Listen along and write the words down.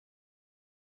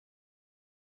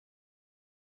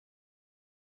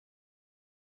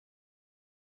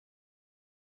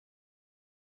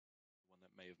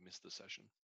may have missed the session.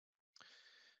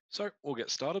 So we'll get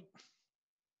started.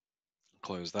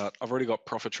 Close that. I've already got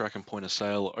Profit Track and Point of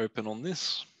Sale open on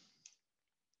this.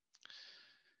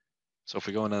 So if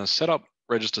we go into Setup,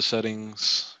 Register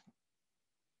Settings,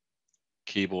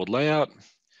 Keyboard Layout,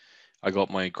 I got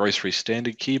my grocery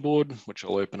standard keyboard, which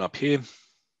I'll open up here.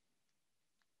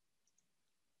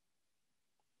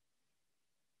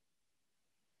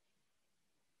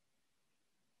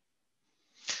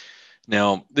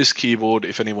 Now, this keyboard,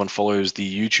 if anyone follows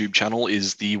the YouTube channel,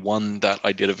 is the one that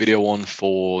I did a video on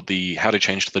for the how to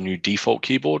change to the new default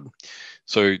keyboard.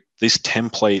 So this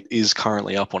template is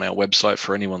currently up on our website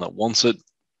for anyone that wants it,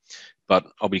 but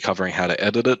I'll be covering how to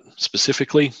edit it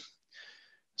specifically.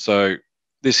 So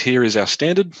this here is our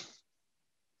standard,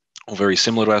 or very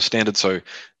similar to our standard. So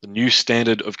the new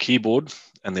standard of keyboard,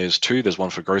 and there's two, there's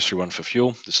one for grocery, one for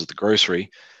fuel. This is the grocery,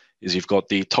 is you've got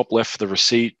the top left for the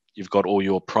receipt, you've got all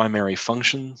your primary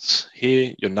functions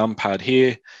here, your numpad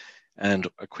here, and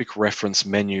a quick reference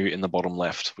menu in the bottom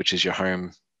left, which is your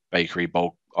home, bakery,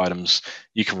 bulk items.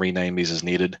 You can rename these as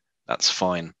needed, that's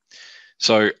fine.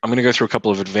 So I'm going to go through a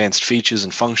couple of advanced features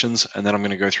and functions, and then I'm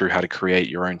going to go through how to create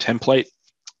your own template.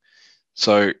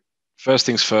 So first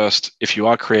things first, if you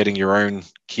are creating your own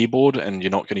keyboard and you're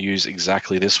not going to use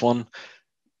exactly this one,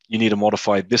 you need to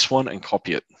modify this one and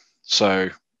copy it. So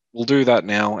we'll do that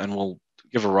now, and we'll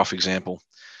give a rough example.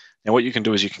 Now what you can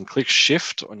do is you can click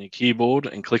Shift on your keyboard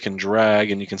and click and drag,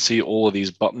 and you can see all of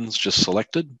these buttons just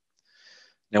selected.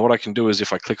 Now what I can do is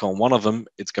if I click on one of them,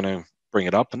 it's going to bring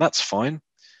it up, and that's fine.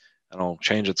 And I'll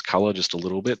change its color just a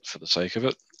little bit for the sake of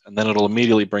it. And then it'll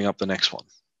immediately bring up the next one.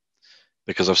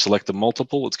 Because I've selected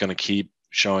multiple, it's going to keep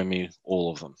showing me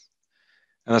all of them.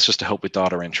 And that's just to help with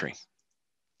data entry.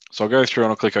 So I'll go through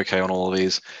and I'll click OK on all of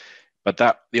these. But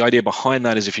the idea behind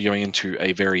that is if you're going into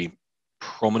a very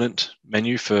prominent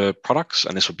menu for products,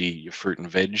 and this would be your fruit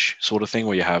and veg sort of thing,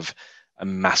 where you have a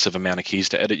massive amount of keys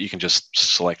to edit, you can just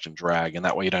select and drag, and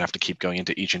that way you don't have to keep going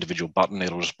into each individual button,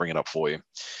 it'll just bring it up for you.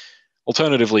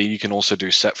 Alternatively, you can also do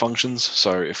set functions.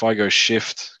 So if I go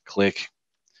Shift, click,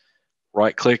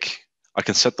 right click, I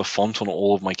can set the font on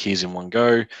all of my keys in one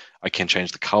go. I can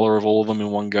change the color of all of them in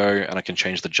one go, and I can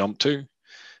change the jump to.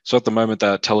 So at the moment,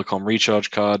 that telecom recharge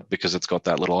card, because it's got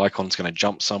that little icon, it's going to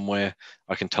jump somewhere.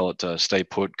 I can tell it to stay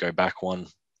put, go back one,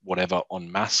 whatever,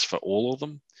 en masse for all of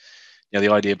them. Now,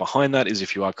 the idea behind that is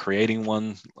if you are creating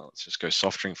one, let's just go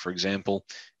soft drink, for example,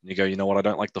 and you go, you know what, I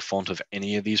don't like the font of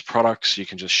any of these products. You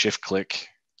can just shift click,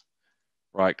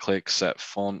 right click, set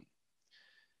font.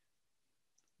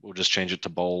 We'll just change it to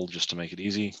bold just to make it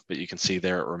easy, but you can see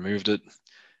there it removed it.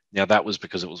 Now that was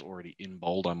because it was already in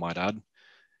bold, I might add,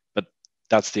 but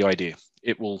that's the idea.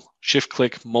 It will shift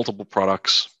click multiple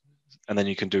products, and then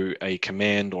you can do a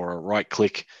command or a right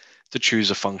click to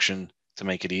choose a function to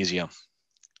make it easier.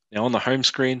 Now on the home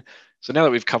screen, so now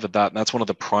that we've covered that, and that's one of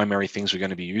the primary things we're going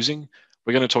to be using,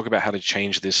 we're going to talk about how to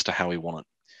change this to how we want it.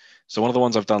 So one of the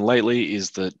ones I've done lately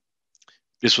is that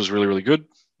this was really, really good,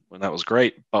 and that was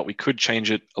great, but we could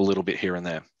change it a little bit here and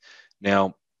there.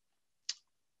 Now,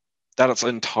 that's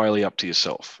entirely up to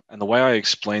yourself. And the way I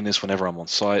explain this whenever I'm on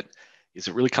site is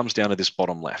it really comes down to this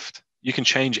bottom left. You can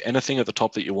change anything at the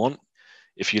top that you want.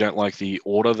 If you don't like the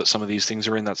order that some of these things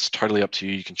are in, that's totally up to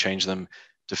you. You can change them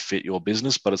to fit your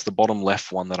business, but it's the bottom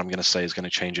left one that I'm going to say is going to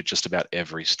change at just about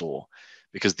every store,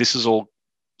 because this is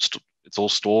it's all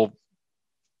store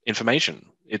information.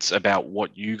 It's about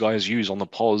what you guys use on the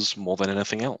POS more than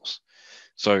anything else.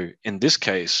 So in this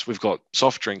case, we've got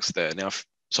soft drinks there. Now, if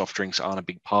soft drinks aren't a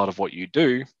big part of what you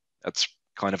do, that's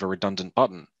kind of a redundant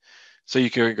button. So you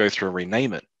can go through and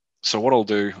rename it. So what I'll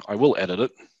do, I will edit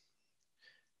it.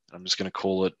 I'm just going to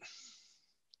call it,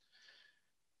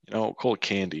 I'll call it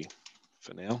candy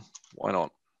for now. Why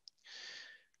not?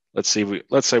 Let's say we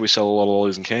sell a lot of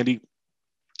lollies and candy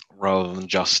rather than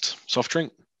just soft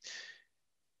drink.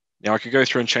 Now I could go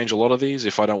through and change a lot of these.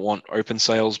 If I don't want open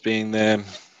sales being there, I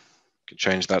could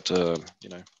change that to,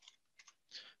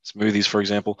 smoothies, for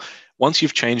example. Once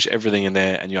you've changed everything in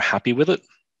there and you're happy with it,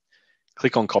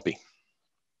 click on copy.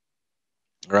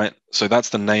 All right, so that's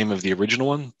the name of the original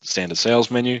one, standard sales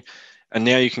menu. And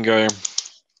now you can go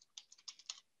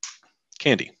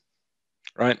candy,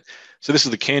 right? So this is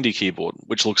the candy keyboard,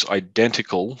 which looks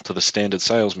identical to the standard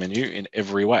sales menu in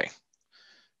every way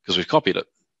because we've copied it.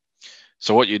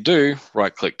 So what you do,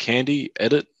 right click candy,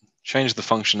 edit, change the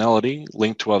functionality,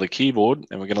 link to other keyboard,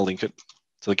 and we're going to link it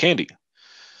to the candy.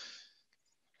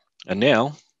 And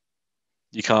now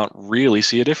you can't really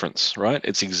see a difference, right?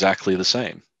 It's exactly the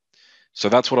same. So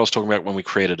that's what I was talking about when we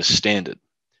created a standard.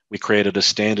 We created a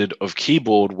standard of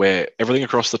keyboard where everything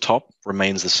across the top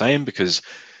remains the same because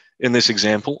In this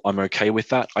example, I'm okay with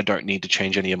that. I don't need to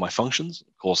change any of my functions.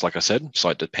 Of course, like I said,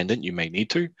 site dependent, you may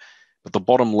need to, but the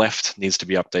bottom left needs to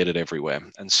be updated everywhere,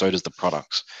 and so does the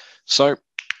products. So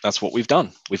that's what we've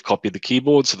done. We've copied the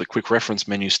keyboard so the quick reference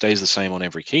menu stays the same on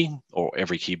every key, or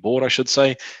every keyboard, I should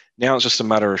say. Now it's just a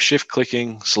matter of shift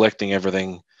clicking, selecting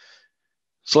everything,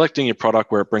 selecting your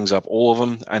product where it brings up all of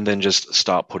them, and then just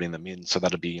start putting them in. So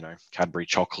that'd be, Cadbury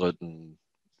chocolate and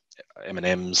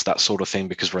M&Ms, that sort of thing,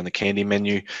 because we're in the candy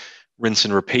menu. Rinse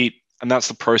and repeat. And that's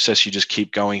the process you just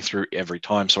keep going through every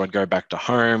time. So I'd go back to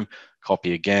home,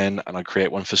 copy again, and I'd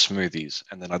create one for smoothies.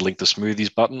 And then I'd link the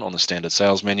smoothies button on the standard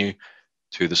sales menu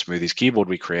to the smoothies keyboard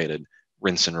we created,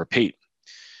 rinse and repeat.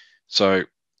 So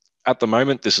at the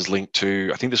moment, this is linked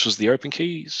to, I think this was the open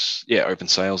keys. Yeah, open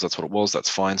sales, that's what it was. That's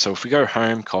fine. So if we go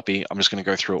home, copy, I'm just going to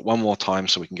go through it one more time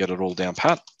so we can get it all down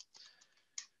pat.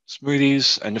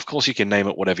 Smoothies, and of course you can name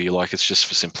it whatever you like. It's just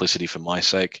for simplicity for my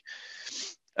sake.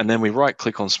 And then we right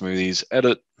click on smoothies,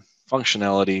 edit,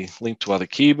 functionality, link to other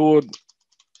keyboard,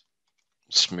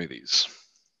 smoothies.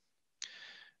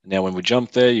 Now when we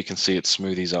jump there, you can see it's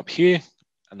smoothies up here,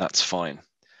 and that's fine.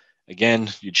 Again,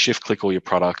 you'd shift click all your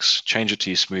products, change it to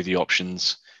your smoothie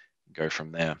options, go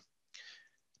from there.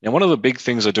 Now, one of the big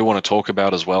things I do want to talk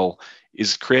about as well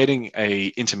is creating a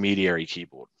intermediary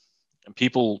keyboard. And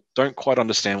people don't quite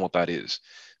understand what that is.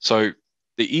 So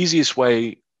the easiest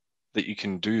way that you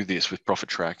can do this with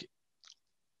ProfitTrack,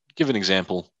 give an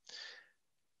example.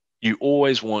 You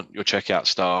always want your checkout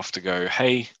staff to go,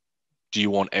 hey, do you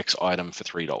want X item for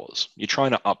 $3? You're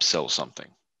trying to upsell something.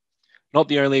 Not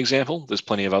the only example, there's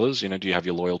plenty of others. Do you have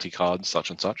your loyalty cards,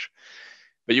 such and such?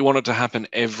 But you want it to happen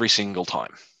every single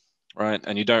time, right?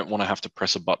 And you don't want to have to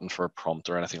press a button for a prompt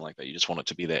or anything like that. You just want it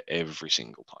to be there every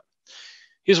single time.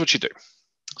 Here's what you do.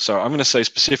 So I'm going to say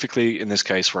specifically in this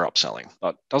case, we're upselling,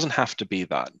 but it doesn't have to be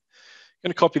that. I'm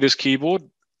going to copy this keyboard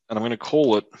and I'm going to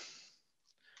call it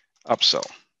upsell.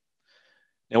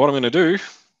 Now what I'm going to do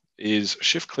is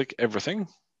shift click everything.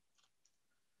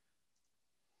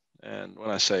 And when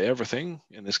I say everything,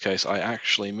 in this case, I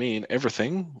actually mean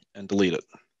everything, and delete it.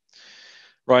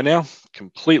 Right now,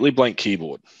 completely blank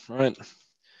keyboard, right?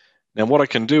 Now what I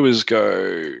can do is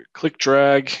go click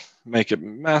drag, make it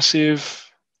massive.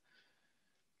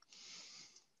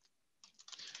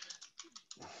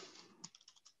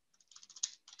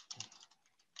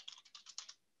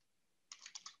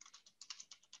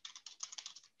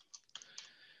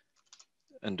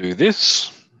 And do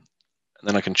this. And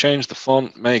then I can change the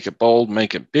font, make it bold,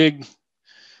 make it big.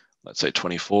 Let's say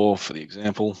 24 for the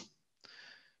example,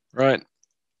 right?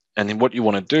 And then what you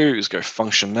want to do is go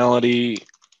functionality,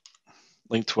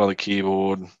 link to other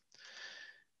keyboard,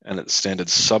 and its standard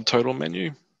subtotal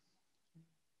menu.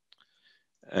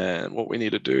 And what we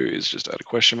need to do is just add a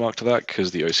question mark to that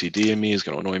because the OCD in me is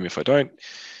going to annoy me if I don't.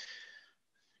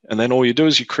 And then all you do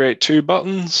is you create two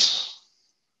buttons.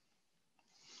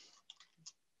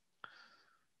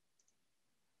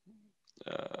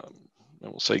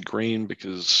 And we'll say green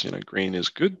because green is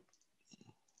good.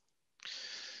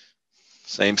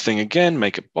 Same thing again,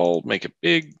 make it bold, make it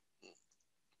big.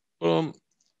 Boom.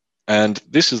 And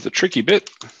this is the tricky bit.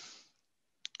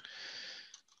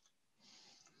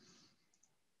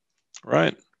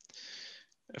 Right?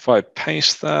 If I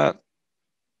paste that,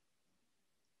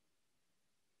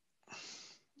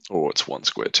 oh, it's one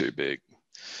square too big.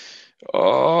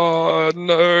 Oh,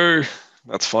 no,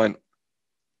 that's fine.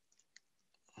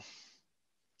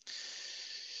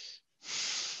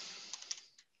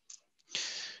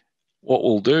 What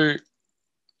we'll do,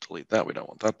 delete that, we don't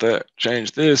want that there.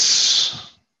 Change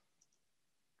this.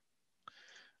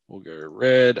 We'll go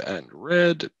red and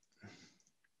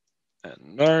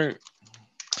no,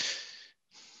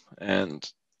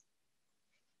 and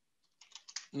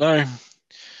no.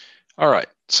 All right,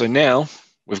 so now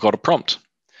we've got a prompt.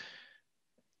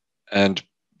 And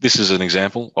this is an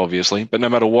example, obviously, but no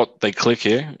matter what they click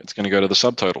here, it's going to go to the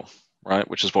subtotal, right?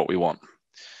 Which is what we want.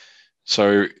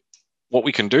 So what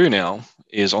we can do now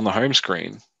is on the home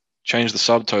screen, change the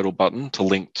subtotal button to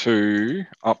link to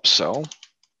upsell.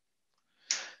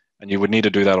 And you would need to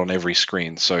do that on every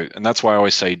screen. So, and that's why I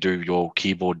always say do your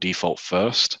keyboard default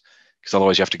first, because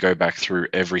otherwise you have to go back through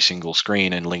every single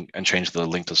screen and link and change the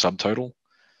link to subtotal.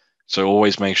 So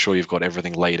always make sure you've got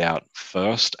everything laid out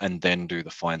first and then do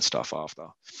the fine stuff after.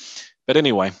 But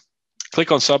anyway,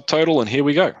 click on subtotal and here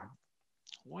we go.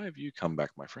 Why have you come back,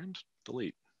 my friend?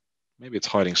 Delete. Maybe it's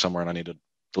hiding somewhere and I need to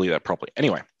delete that properly.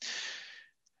 Anyway,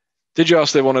 did you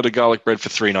ask they wanted a garlic bread for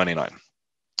 $3.99?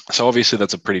 So obviously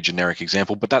that's a pretty generic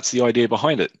example, but that's the idea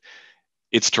behind it.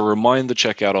 It's to remind the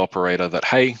checkout operator that,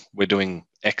 hey, we're doing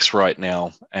X right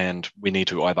now and we need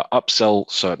to either upsell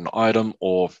certain item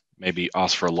or maybe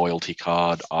ask for a loyalty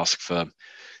card, ask for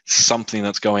something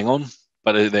that's going on,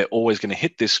 but they're always going to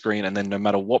hit this screen, and then no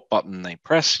matter what button they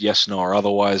press, yes, no, or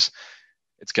otherwise,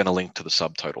 it's going to link to the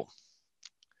subtotal.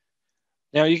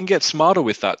 Now you can get smarter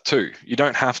with that too. You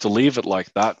don't have to leave it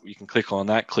like that. You can click on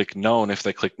that, click no, and if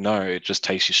they click no, it just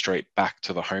takes you straight back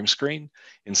to the home screen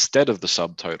instead of the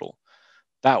subtotal.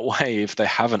 That way, if they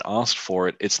haven't asked for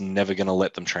it, it's never going to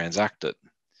let them transact it.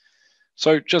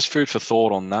 So just food for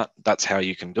thought on that. That's how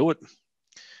you can do it.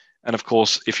 And of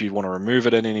course, if you want to remove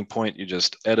it at any point, you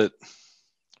just edit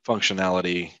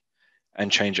functionality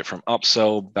and change it from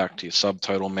upsell back to your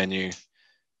subtotal menu.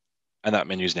 And that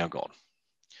menu is now gone.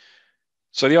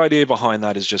 So the idea behind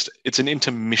that is just, it's an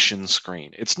intermission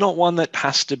screen. It's not one that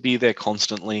has to be there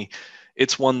constantly.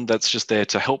 It's one that's just there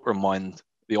to help remind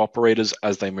the operators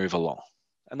as they move along.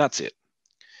 And that's it.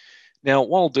 Now,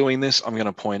 while doing this, I'm going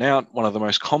to point out one of the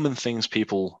most common things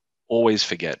people always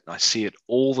forget, and I see it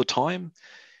all the time,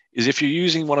 is if you're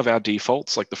using one of our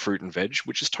defaults, like the fruit and veg,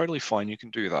 which is totally fine, you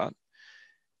can do that,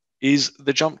 is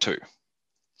the jump to.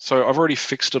 So I've already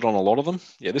fixed it on a lot of them.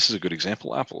 Yeah, this is a good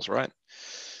example, apples, right?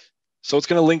 So it's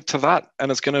going to link to that,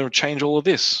 and it's going to change all of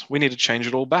this. We need to change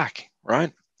it all back,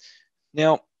 right?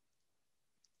 Now,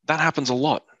 that happens a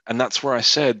lot, and that's where I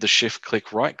said the shift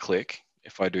click, right click.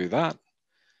 If I do that,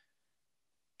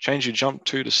 change your jump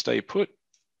to stay put,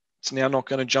 it's now not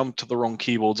going to jump to the wrong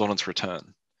keyboards on its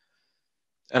return.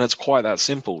 And it's quite that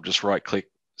simple. Just right click,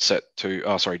 set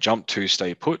to, jump to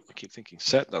stay put. I keep thinking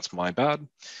set, that's my bad. And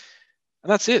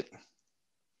that's it,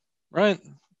 right?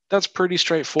 That's pretty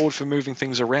straightforward for moving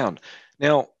things around.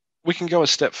 Now, we can go a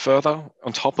step further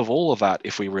on top of all of that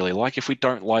if we really like, if we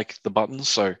don't like the buttons.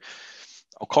 So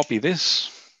I'll copy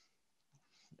this.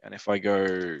 And if I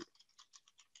go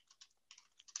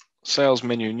sales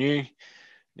menu new,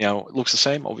 now it looks the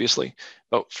same, obviously.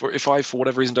 But if I, for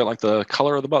whatever reason, don't like the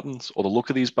color of the buttons or the look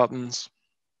of these buttons,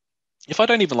 if I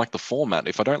don't even like the format,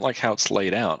 if I don't like how it's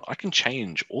laid out, I can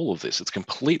change all of this. It's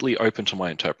completely open to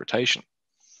my interpretation.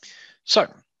 So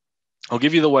I'll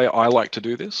give you the way I like to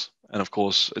do this. And of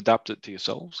course, adapt it to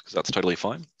yourselves, because that's totally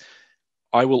fine.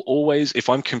 I will always, if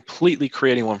I'm completely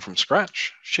creating one from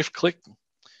scratch, shift click,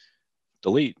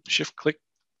 delete, shift click,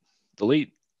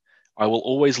 delete. I will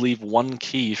always leave one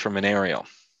key from an area.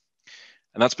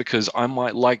 And that's because I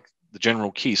might like the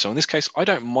general key. So in this case, I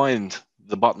don't mind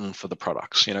the button for the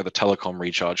products, the telecom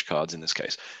recharge cards in this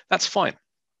case. That's fine.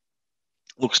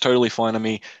 Looks totally fine to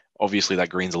me. Obviously, that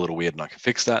green's a little weird and I can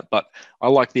fix that, but I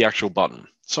like the actual button.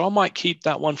 So I might keep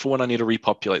that one for when I need to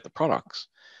repopulate the products.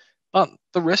 But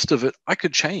the rest of it, I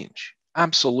could change.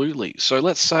 Absolutely. So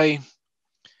let's say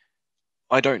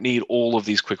I don't need all of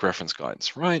these quick reference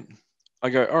guides, right? I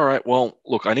go, all right, well,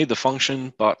 look, I need the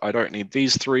function, but I don't need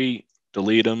these three,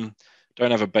 delete them.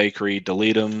 Don't have a bakery,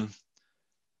 delete them.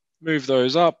 Move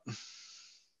those up.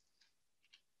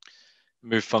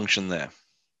 Move function there.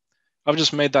 I've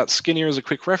just made that skinnier as a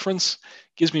quick reference.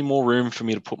 Gives me more room for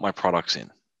me to put my products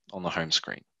in on the home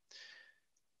screen.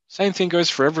 Same thing goes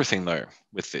for everything though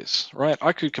with this, right?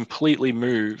 I could completely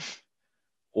move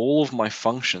all of my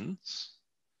functions.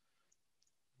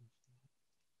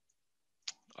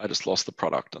 I just lost the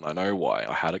product and I know why.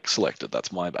 I had it selected,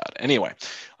 that's my bad. Anyway,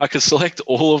 I could select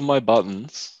all of my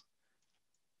buttons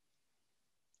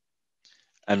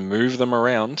and move them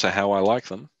around to how I like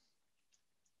them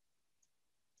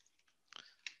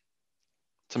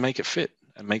to make it fit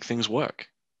and make things work,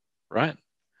 right?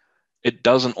 It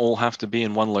doesn't all have to be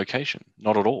in one location,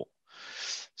 not at all.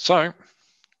 So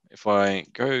if I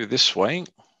go this way,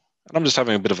 and I'm just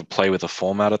having a bit of a play with the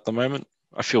format at the moment.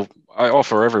 I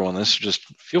offer everyone this, just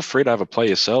feel free to have a play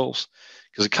yourselves,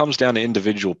 because it comes down to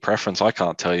individual preference. I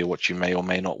can't tell you what you may or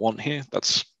may not want here.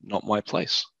 That's not my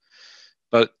place.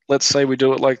 But let's say we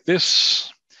do it like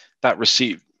this. That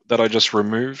receipt that I just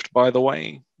removed, by the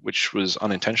way, which was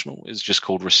unintentional, is just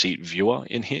called receipt viewer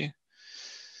in here.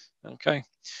 Okay.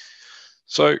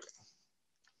 So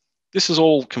this is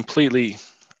all completely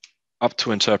up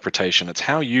to interpretation. It's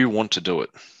how you want to do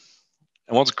it.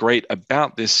 And what's great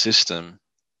about this system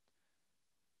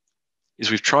is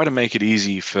we've tried to make it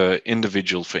easy for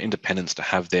independents to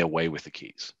have their way with the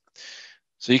keys.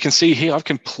 So you can see here, I've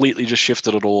completely just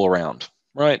shifted it all around,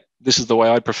 right? This is the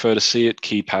way I prefer to see it.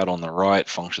 Keypad on the right,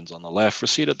 functions on the left,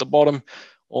 receipt at the bottom,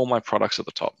 all my products at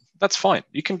the top. That's fine.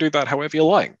 You can do that however you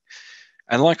like.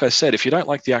 And like I said, if you don't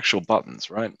like the actual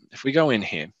buttons, right? If we go in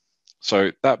here,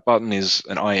 so that button is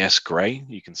an IS gray.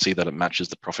 You can see that it matches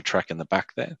the profit track in the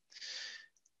back there.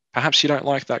 Perhaps you don't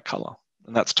like that color,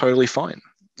 and that's totally fine.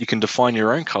 You can define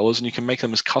your own colors and you can make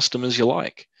them as custom as you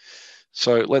like.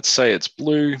 So let's say it's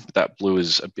blue, but that blue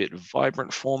is a bit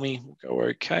vibrant for me. We'll go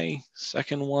okay.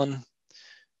 Second one,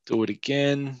 do it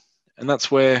again. And that's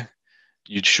where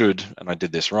you should, and I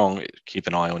did this wrong, keep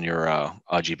an eye on your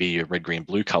RGB, your red, green,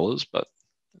 blue colors, but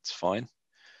it's fine.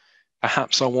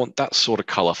 Perhaps I want that sort of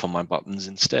color for my buttons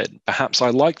instead. Perhaps I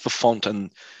like the font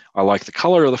and I like the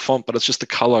color of the font, but it's just the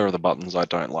color of the buttons I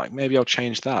don't like. Maybe I'll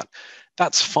change that.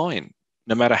 That's fine.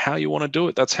 No matter how you want to do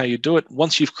it, that's how you do it.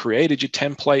 Once you've created your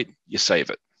template, you save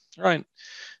it, right?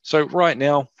 So right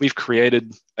now we've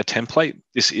created a template.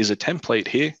 This is a template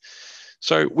here.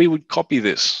 So we would copy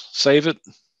this, save it,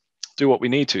 do what we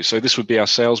need to. So this would be our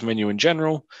sales menu in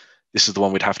general. This is the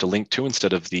one we'd have to link to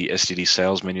instead of the STD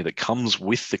sales menu that comes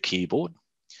with the keyboard,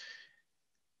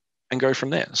 and go from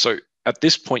there. So at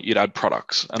this point, you'd add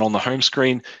products. And on the home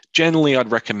screen, generally,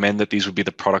 I'd recommend that these would be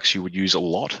the products you would use a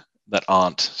lot that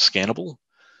aren't scannable.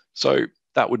 So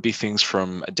that would be things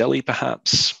from a deli,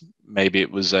 perhaps. Maybe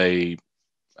it was a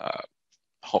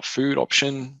hot food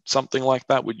option, something like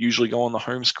that would usually go on the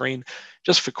home screen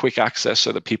just for quick access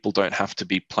so that people don't have to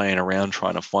be playing around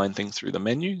trying to find things through the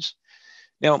menus.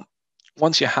 Now,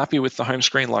 once you're happy with the home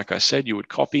screen, like I said, you would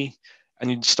copy and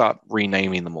you'd start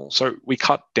renaming them all. So we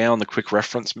cut down the quick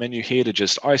reference menu here to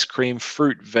just ice cream,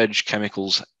 fruit, veg,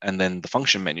 chemicals, and then the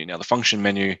function menu. Now, the function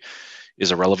menu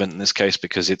is irrelevant in this case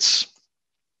because it's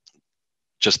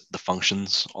just the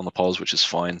functions on the POS, which is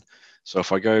fine. So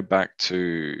if I go back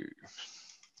to,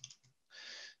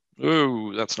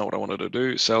 oh, that's not what I wanted to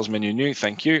do. Sales menu new,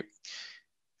 thank you.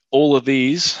 All of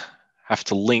these have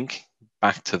to link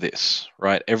back to this,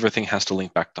 right? Everything has to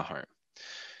link back to home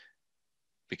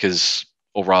because,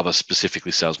 or rather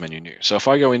specifically sales menu new. So if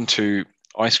I go into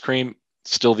ice cream,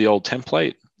 still the old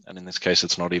template. And in this case,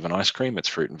 it's not even ice cream, it's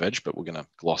fruit and veg, but we're gonna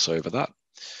gloss over that.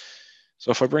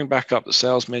 So if I bring back up the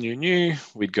sales menu new,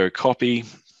 we'd go copy,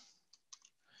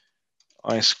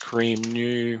 ice cream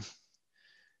new.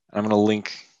 I'm gonna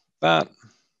link that.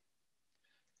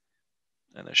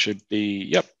 And it should be,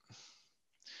 yep,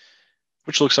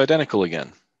 which looks identical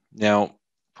again. Now,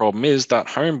 problem is that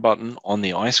home button on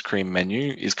the ice cream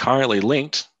menu is currently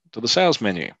linked to the sales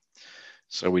menu.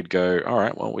 So we'd go, all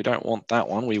right, well, we don't want that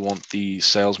one. We want the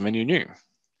sales menu new.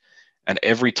 And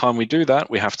every time we do that,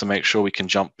 we have to make sure we can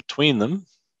jump between them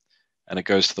and it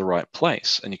goes to the right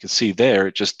place. And you can see there,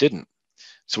 it just didn't.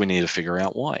 So we need to figure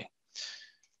out why.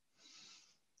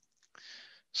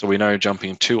 So we know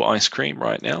jumping to ice cream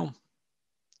right now.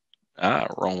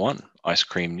 Wrong one, ice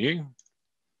cream new.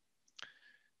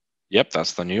 Yep,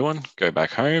 that's the new one. Go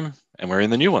back home and we're in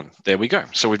the new one. There we go.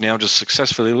 So we've now just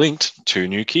successfully linked two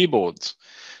new keyboards.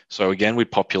 So again, we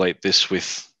populate this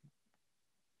with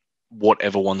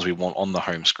whatever ones we want on the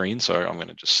home screen. So I'm going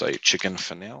to just say chicken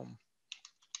for now.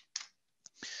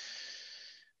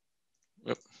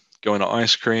 Yep. Go into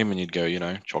ice cream and you'd go, you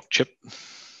know, choc chip.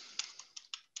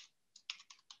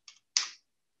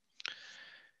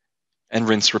 And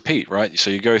rinse, repeat, right? So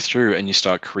you go through and you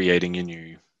start creating your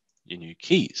new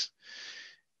keys.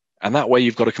 And that way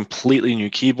you've got a completely new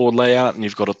keyboard layout and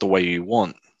you've got it the way you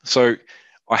want. So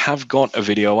I have got a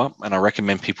video up and I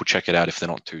recommend people check it out if they're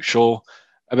not too sure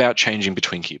about changing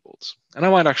between keyboards. And I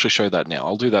might actually show that now.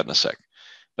 I'll do that in a sec.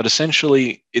 But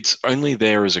essentially, it's only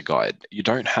there as a guide. You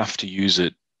don't have to use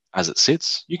it as it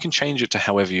sits. You can change it to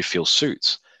however you feel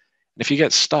suits. And if you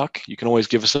get stuck, you can always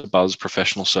give us a buzz.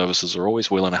 Professional services are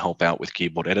always willing to help out with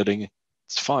keyboard editing.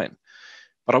 It's fine.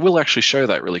 But I will actually show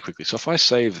that really quickly. So if I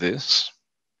save this,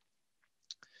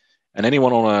 and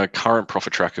anyone on a current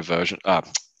version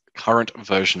of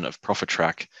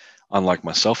ProfitTrack, unlike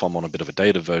myself, I'm on a bit of a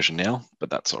dated version now, but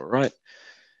that's all right,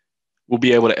 will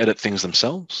be able to edit things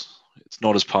themselves. It's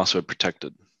not as password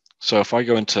protected. So if I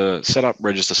go into setup,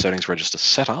 register settings, register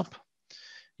setup,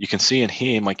 you can see in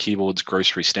here my keyboard's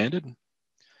grocery standard.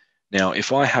 Now,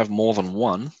 if I have more than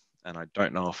one, and I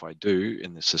don't know if I do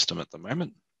in this system at the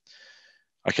moment,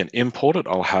 I can import it.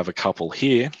 I'll have a couple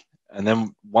here. And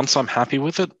then once I'm happy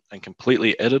with it and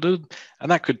completely edited, and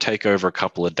that could take over a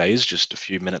couple of days, just a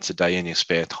few minutes a day in your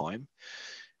spare time,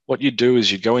 what you do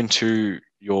is you go into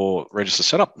your register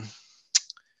setup,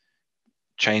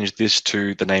 change this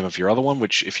to the name of your other one,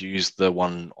 which if you use the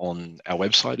one on our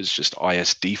website is just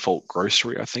IS Default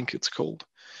Grocery, I think it's called.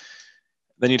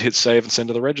 Then you'd hit save and send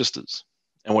to the registers.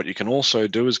 And what you can also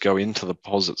do is go into the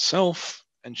POS itself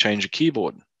and change a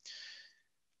keyboard.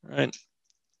 Right.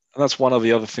 And that's one of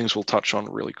the other things we'll touch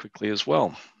on really quickly as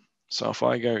well. So if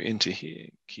I go into here,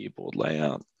 keyboard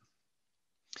layout.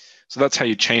 So that's how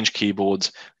you change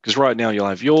keyboards, because right now you'll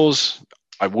have yours.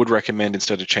 I would recommend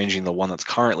instead of changing the one that's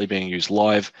currently being used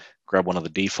live, grab one of the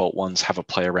default ones, have a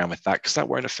play around with that, because that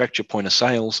won't affect your point of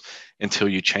sales until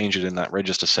you change it in that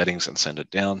register settings and send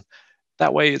it down.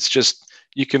 That way, it's just,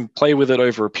 you can play with it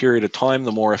over a period of time.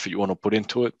 The more effort you want to put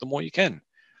into it, the more you can.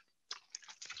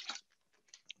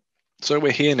 So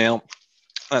we're here now.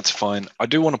 That's fine. I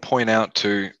do want to point out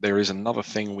too, there is another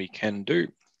thing we can do.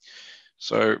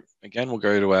 So again, we'll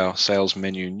go to our sales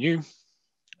menu new,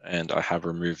 and I have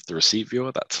removed the receipt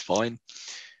viewer. That's fine.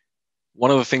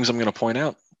 One of the things I'm going to point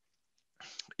out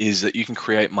is that you can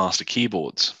create master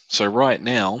keyboards. So right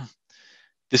now,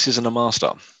 this isn't a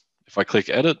master. If I click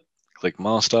edit, click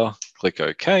master, click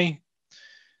OK,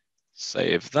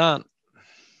 save that.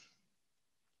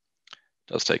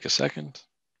 Does take a second.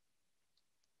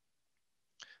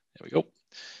 There we go.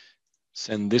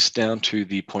 Send this down to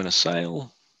the point of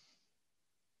sale.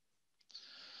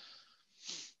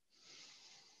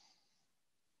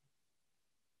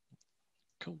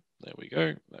 Cool, there we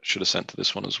go. That should have sent to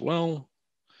this one as well.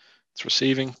 It's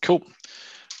receiving, cool.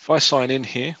 If I sign in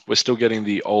here, we're still getting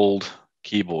the old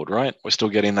keyboard, right? We're still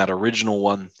getting that original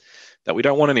one that we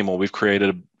don't want anymore. We've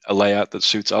created a layout that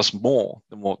suits us more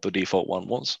than what the default one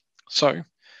was. So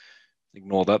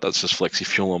ignore that, that's just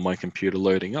FlexiFuel on my computer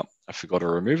loading up. I forgot to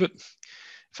remove it.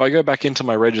 If I go back into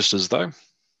my registers though,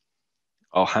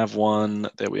 I'll have one,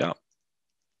 there we are.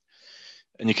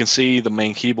 And you can see the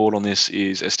main keyboard on this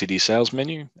is STD sales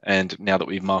menu. And now that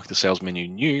we've marked the sales menu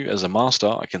new as a master,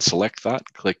 I can select that,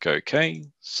 click OK,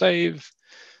 save,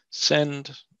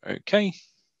 send, OK.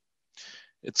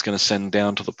 It's going to send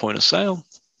down to the point of sale.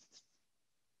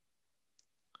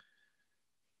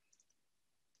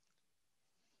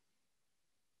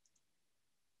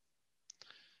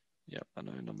 Yep, I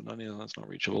know number 90, that's not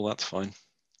reachable, that's fine.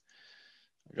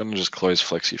 I'm going to just close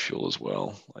FlexiFuel as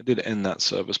well. I did end that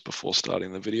service before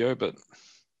starting the video, but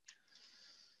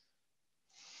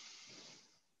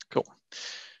cool.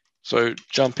 So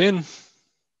jump in,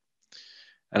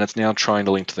 and it's now trying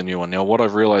to link to the new one. Now, what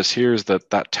I've realized here is that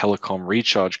that telecom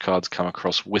recharge card's come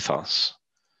across with us,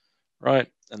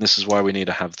 right? And this is why we need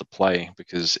to have the play,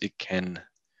 because it can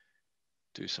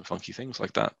do some funky things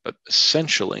like that. But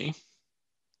essentially,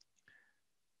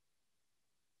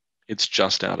 it's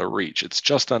just out of reach. It's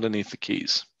just underneath the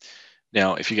keys.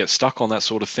 Now, if you get stuck on that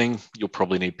sort of thing, you'll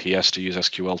probably need PS to use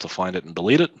SQL to find it and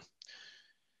delete it.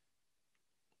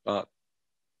 But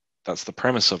that's the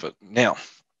premise of it. Now,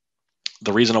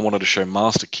 the reason I wanted to show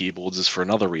master keyboards is for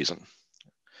another reason.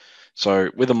 So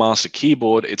with a master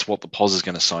keyboard, it's what the POS is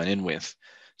going to sign in with.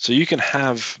 So you can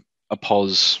have a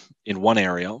POS in one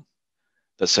area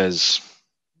that says,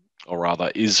 or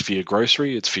rather is for your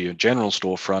grocery, it's for your general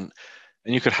storefront,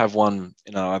 and you could have one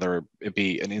in either it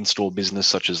be an in-store business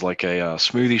such as like a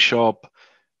smoothie shop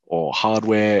or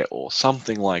hardware or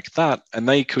something like that, and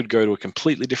they could go to a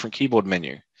completely different keyboard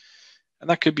menu. And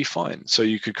that could be fine. So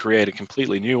you could create a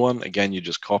completely new one. Again, you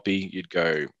just copy, you'd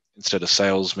go instead of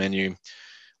sales menu.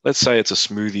 Let's say it's a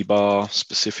smoothie bar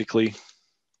specifically,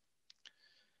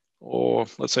 or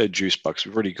let's say a juice box.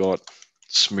 We've already got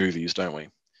smoothies, don't we?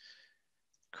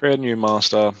 Create a new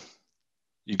master.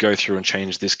 You go through and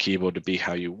change this keyboard to be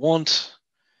how you want.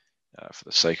 For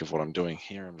the sake of what I'm doing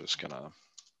here, I'm just gonna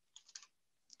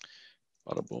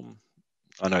bada boom.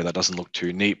 I know that doesn't look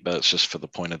too neat, but it's just for the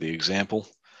point of the example.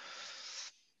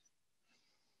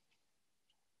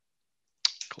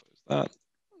 Close that.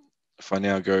 If I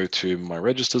now go to my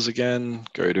registers again,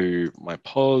 go to my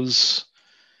POS,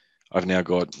 I've now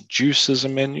got juice as a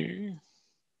menu.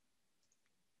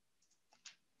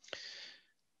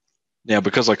 Now,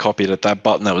 because I copied it, that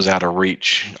button that was out of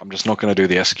reach, I'm just not going to do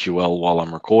the SQL while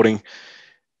I'm recording.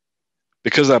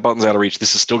 Because that button's out of reach,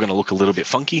 this is still going to look a little bit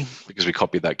funky because we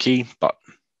copied that key, but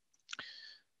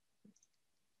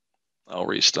I'll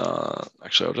restart.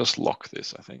 Actually, I'll just lock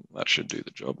this. I think that should do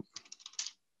the job.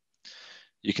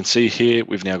 You can see here,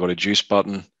 we've now got a juice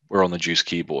button. We're on the juice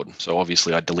keyboard. So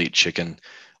obviously I delete chicken.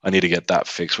 I need to get that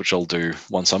fixed, which I'll do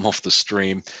once I'm off the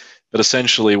stream. But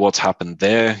essentially what's happened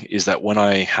there is that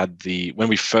when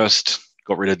we first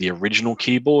got rid of the original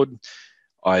keyboard,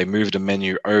 I moved a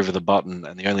menu over the button,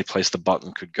 and the only place the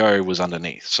button could go was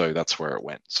underneath. So that's where it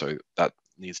went. So that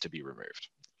needs to be removed.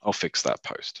 I'll fix that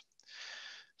post.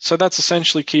 So that's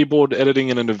essentially keyboard editing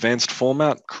in an advanced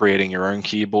format, creating your own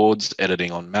keyboards,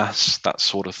 editing en masse, that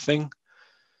sort of thing.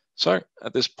 So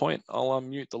at this point, I'll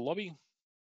unmute the lobby.